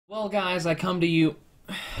Well, guys, I come to you...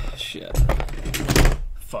 Shit.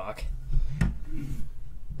 Fuck.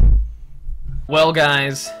 Well,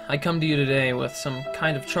 guys, I come to you today with some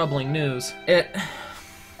kind of troubling news. It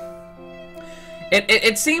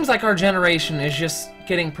seems like our generation is just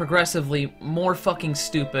getting progressively more fucking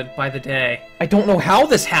stupid by the day. I don't know how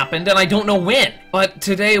this happened, and I don't know when. But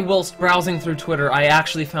today, whilst browsing through Twitter, I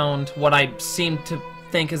actually found what I seem to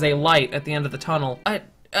think is a light at the end of the tunnel.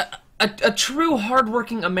 A true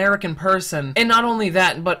hardworking American person, and not only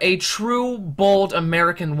that, but a true, bold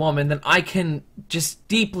American woman that I can just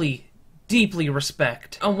deeply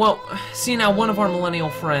respect. Well, see now, one of our millennial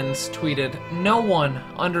friends tweeted, "No one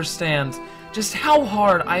understands just how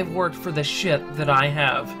hard I've worked for the shit that I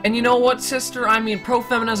have." And you know what, sister? I mean,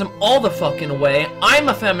 pro-feminism all the fucking way. I'm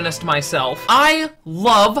a feminist myself. I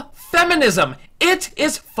love feminism. It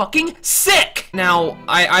is fucking sick! Now,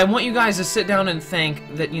 I want you guys to sit down and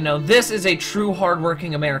think that, you know, this is a true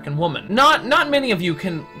hardworking American woman. Not many of you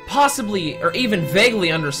can possibly or even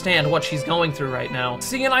vaguely understand what she's going through right now.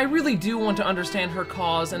 See, and I really do want to understand her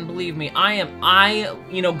cause, and believe me,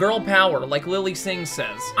 you know, girl power, like Lily Singh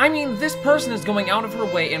says. I mean, this person is going out of her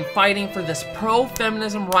way and fighting for this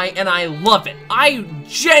pro-feminism right, and I love it. I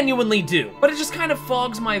genuinely do. But it just kind of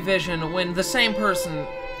fogs my vision when the same person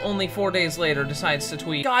only 4 days later decides to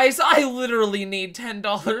tweet, "Guys, I literally need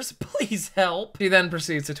 $10, please help." She then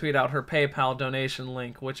proceeds to tweet out her PayPal donation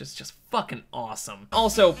link, which is just fucking awesome.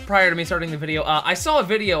 Also, prior to me starting the video, I saw a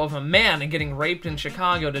video of a man getting raped in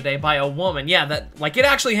Chicago today by a woman. Yeah, that, like, it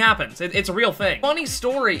actually happens. It's a real thing. Funny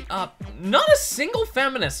story, not a single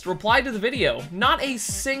feminist replied to the video. Not a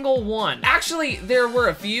single one. Actually, there were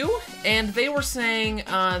a few, and they were saying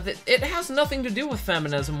that it has nothing to do with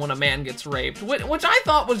feminism when a man gets raped, which I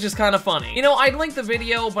thought was just kind of funny. You know, I'd link the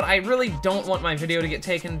video, but I really don't want my video to get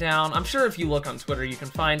taken down. I'm sure if you look on Twitter, you can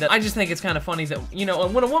find it. I just think it's kind of funny that, you know,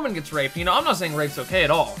 when a woman gets raped, you know, I'm not saying rape's okay at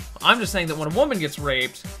all. I'm just saying that when a woman gets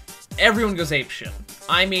raped, everyone goes apeshit.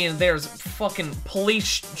 I mean, there's fucking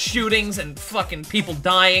police shootings and fucking people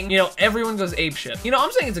dying. You know, everyone goes apeshit. You know,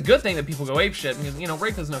 I'm saying it's a good thing that people go apeshit because, you know,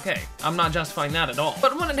 rape isn't okay. I'm not justifying that at all.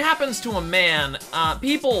 But when it happens to a man,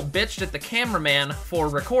 people bitched at the cameraman for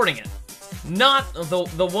recording it. Not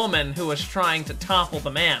the woman who was trying to topple the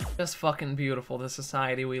man. Just fucking beautiful, the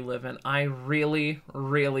society we live in. I really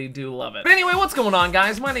do love it. But anyway, what's going on,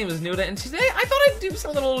 guys? My name is Nudah, and today I thought I'd do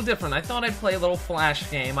something a little different. I thought I'd play a little Flash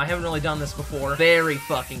game. I haven't really done this before. Very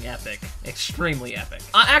fucking epic. Extremely epic.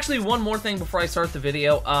 Actually, one more thing before I start the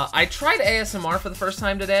video. I tried ASMR for the first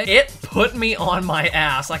time today. It put me on my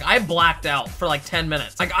ass. Like, I blacked out for like 10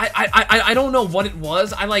 minutes. Like, I don't know what it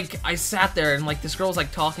was. I sat there and, like, this girl was,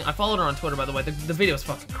 like, talking. I followed her on Twitter, by the way. The video is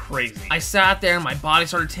fucking crazy. I sat there and my body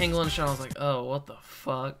started tingling and shit. I was like, oh, what the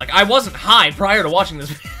fuck? Like, I wasn't high prior to watching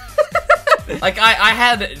this video. Like, I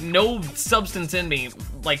had no substance in me,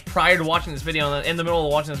 like, prior to watching this video. In the middle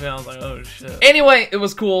of watching this video, I was like, oh, shit. Anyway, it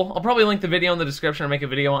was cool. I'll probably link the video in the description or make a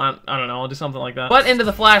video on, I don't know, I'll do something like that. But into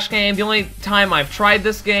the Flash game. The only time I've tried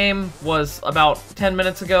this game was about 10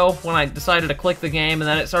 minutes ago when I decided to click the game, and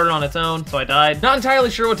then it started on its own, so I died. Not entirely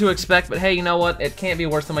sure what to expect, but hey, you know what? It can't be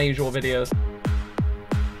worse than my usual videos.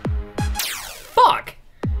 Fuck!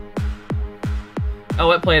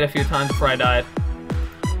 Oh, it played a few times before I died.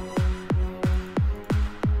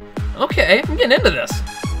 Okay, I'm getting into this.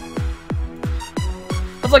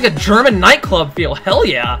 That's like a German nightclub feel. Hell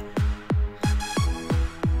yeah.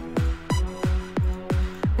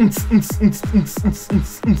 What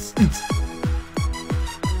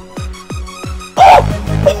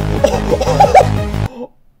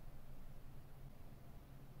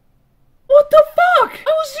the fuck?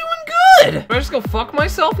 I was doing good! Do I just go fuck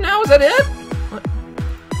myself now? Is that it? What?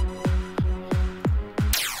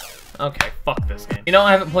 Okay, fuck this game. You know,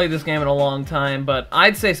 I haven't played this game in a long time, but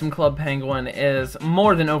I'd say some Club Penguin is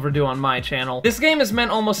more than overdue on my channel. This game is meant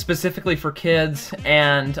almost specifically for kids,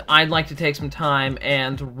 and I'd like to take some time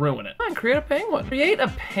and ruin it. Fine, create a penguin. Create a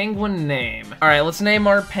penguin name. Alright, let's name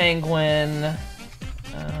our penguin...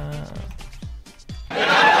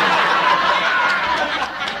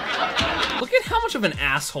 Look at how much of an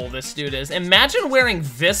asshole this dude is. Imagine wearing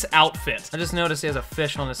this outfit. I just noticed he has a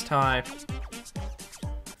fish on his tie.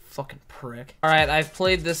 Fucking prick. Alright, I've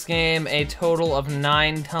played this game a total of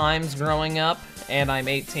 9 times growing up, and I'm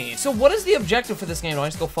 18. So what is the objective for this game? Do I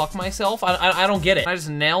just go fuck myself? I don't get it. I just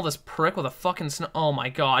nail this prick with a fucking oh my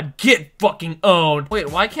god. Get fucking owned.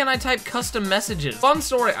 Wait, why can't I type custom messages? Fun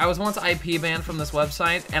story, I was once IP banned from this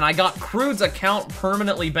website, and I got Crude's account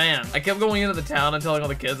permanently banned. I kept going into the town and telling all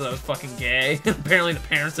the kids that I was fucking gay, and apparently the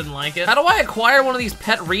parents didn't like it. How do I acquire one of these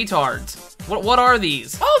pet retards? What are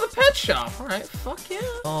these? Oh, the pet shop. All right, fuck yeah.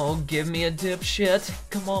 Oh, give me a dipshit.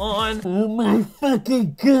 Come on. Oh my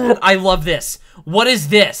fucking god. I love this. What is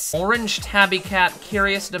this? Orange tabby cat,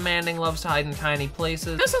 curious, demanding, loves to hide in tiny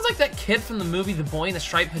places. That sounds like that kid from the movie The Boy in the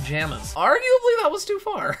Striped Pajamas. Arguably, that was too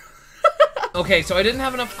far. Okay, so I didn't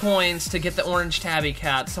have enough coins to get the orange tabby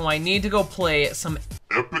cat, so I need to go play some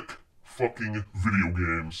epic fucking video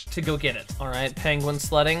games to go get it. All right, penguin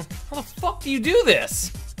sledding. How the fuck do you do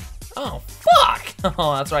this? Oh, fuck!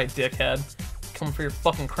 Oh, that's right, dickhead. Coming for your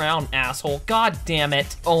fucking crown, asshole. God damn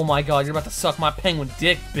it. Oh my god, you're about to suck my penguin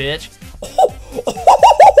dick, bitch.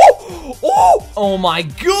 Oh, oh my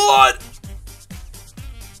god!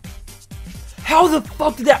 How the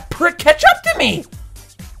fuck did that prick catch up to me?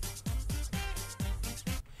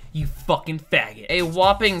 You fucking faggot. A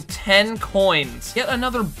whopping 10 coins. Yet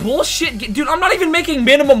another bullshit dude, I'm not even making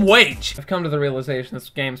minimum wage. I've come to the realization this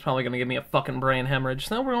game's probably gonna give me a fucking brain hemorrhage.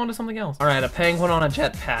 So now we're on to something else. All right, a penguin on a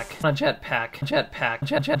jetpack. On a jetpack. Jetpack.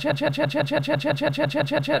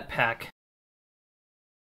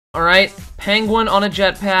 All right, penguin on a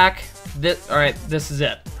jetpack. All right, this is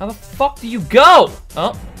it. How the fuck do you go?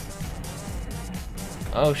 Oh.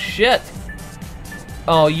 Oh shit.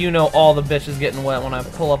 Oh, you know all the bitches getting wet when I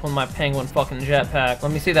pull up on my penguin fucking jetpack.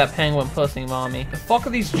 Let me see that penguin pussy, mommy. The fuck are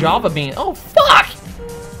these Java beans? Oh, fuck!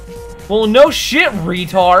 Well, no shit,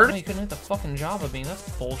 retard! Oh, you couldn't hit the fucking Java bean. That's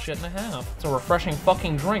bullshit and a half. It's a refreshing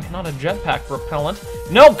fucking drink, not a jetpack repellent.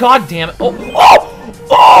 No, god damn it! Oh, oh!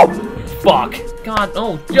 Oh! Fuck. God,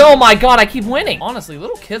 oh my god, I keep winning. Honestly,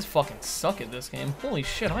 little kids fucking suck at this game. Holy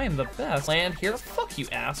shit, I am the best. Land here, fuck you,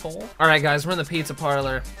 asshole. All right, guys, we're in the pizza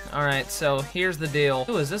parlor. All right, so here's the deal.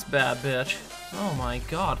 Who is this bad bitch? Oh my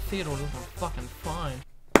god, Theodore doesn't fucking fine.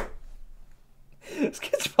 This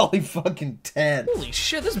kid's probably fucking 10. Holy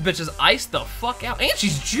shit, this bitch is iced the fuck out. And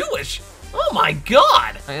she's Jewish. Oh my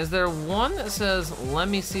god! Is there one that says, let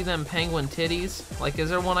me see them penguin titties? Like, is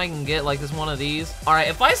there one I can get, like, is one of these? Alright,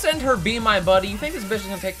 if I send her be my buddy, you think this bitch is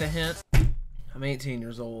gonna take the hint? I'm 18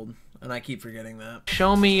 years old, and I keep forgetting that.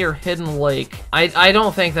 Show me your hidden lake. I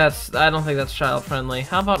don't think that's child friendly.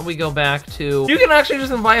 How about we go back to, you can actually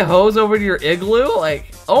just invite hoes over to your igloo?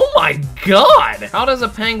 Like, oh my god! How does a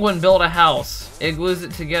penguin build a house? Igloos it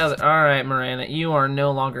together. All right, Miranda, you are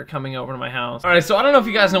no longer coming over to my house. All right, so I don't know if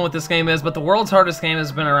you guys know what this game is, but the world's hardest game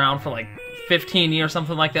has been around for like 15 years,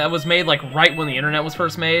 something like that. It was made like right when the internet was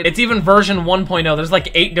first made. It's even version 1.0. There's like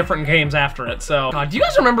 8 different games after it. So, God, do you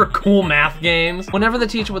guys remember cool math games? Whenever the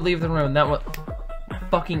teacher would leave the room, that was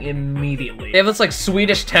fucking immediately. They have this like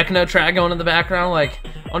Swedish techno track going in the background. Like,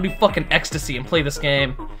 I want to do fucking ecstasy and play this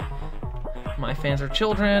game. My fans are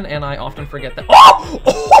children, and I often forget that.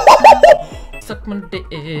 Oh! Suck my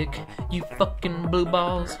dick, you fucking blue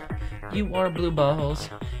balls. You are blue balls.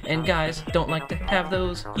 And guys don't like to have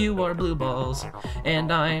those. You are blue balls.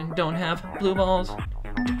 And I don't have blue balls.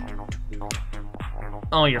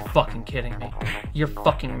 Oh, you're fucking kidding me. You're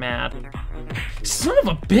fucking mad. Son of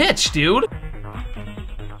a bitch, dude.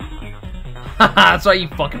 That's right, you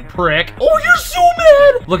fucking prick. Oh, you're so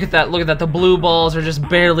mad! Look at that, the blue balls are just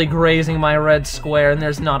barely grazing my red square, and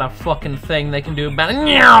there's not a fucking thing they can do about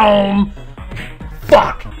it.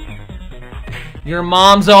 Fuck! Your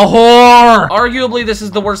mom's a whore! Arguably, this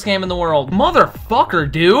is the worst game in the world.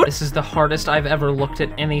 Motherfucker, dude! This is the hardest I've ever looked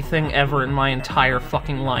at anything ever in my entire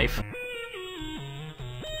fucking life.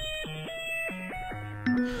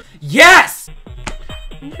 Yes!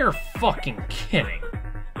 You're fucking kidding.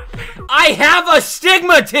 I have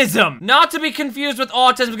astigmatism! Not to be confused with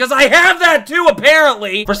autism, because I have that too,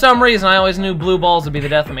 apparently! For some reason, I always knew blue balls would be the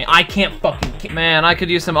death of me. I can't fucking... Man, I could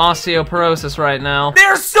use some osteoporosis right now.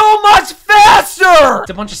 They're so much faster! It's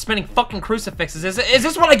a bunch of spinning fucking crucifixes. Is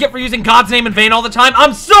this what I get for using God's name in vain all the time?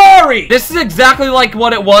 I'm sorry! This is exactly like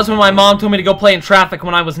what it was when my mom told me to go play in traffic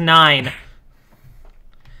when I was 9.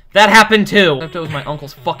 That happened too. It was my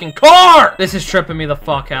uncle's fucking car! This is tripping me the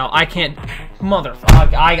fuck out. I can't...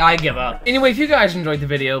 Motherfuck. I give up. Anyway, if you guys enjoyed the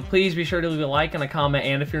video, please be sure to leave a like and a comment,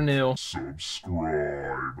 and if you're new,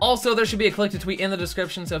 subscribe. Also, there should be a click to tweet in the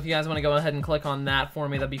description, so if you guys want to go ahead and click on that for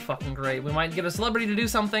me, that'd be fucking great. We might get a celebrity to do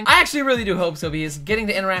something. I actually really do hope so, because getting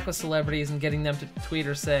to interact with celebrities and getting them to tweet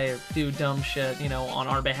or say or do dumb shit, you know, on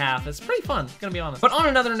our behalf is pretty fun, gonna be honest. But on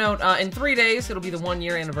another note, in 3 days, it'll be the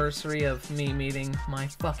 1-year anniversary of me meeting my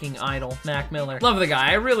fucking idol, Mac Miller. Love the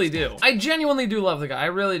guy, I really do. I genuinely do love the guy, I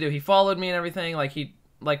really do. He followed me and everything,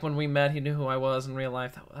 like when we met, he knew who I was in real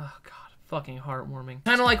life. Oh god, fucking heartwarming.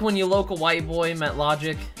 Kinda like when you local white boy met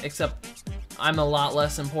Logic, except I'm a lot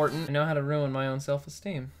less important. I know how to ruin my own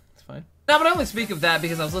self-esteem. It's fine. No, but I only speak of that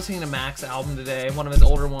because I was listening to Mac's album today, one of his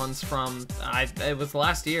older ones from, it was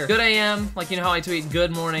last year. Good AM, like, you know how I tweet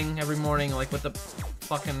good morning every morning, like with the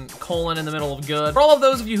fucking colon in the middle of good. For all of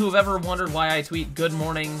those of you who have ever wondered why I tweet good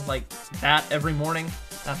morning like that every morning,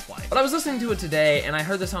 that's why. But I was listening to it today, and I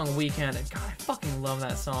heard the song Weekend, and God, I fucking love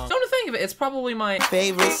that song. Don't think of it, it's probably my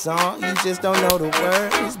favorite song. You just don't know the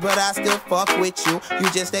words, but I still fuck with you.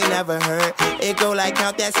 You just ain't never heard. It go like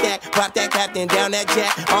count that stack, pop that captain, down that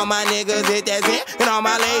jack. All my niggas hit that zit, and all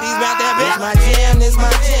my ladies mount that bitch. This my jam, this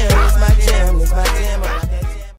my jam, this my jam, this my jam.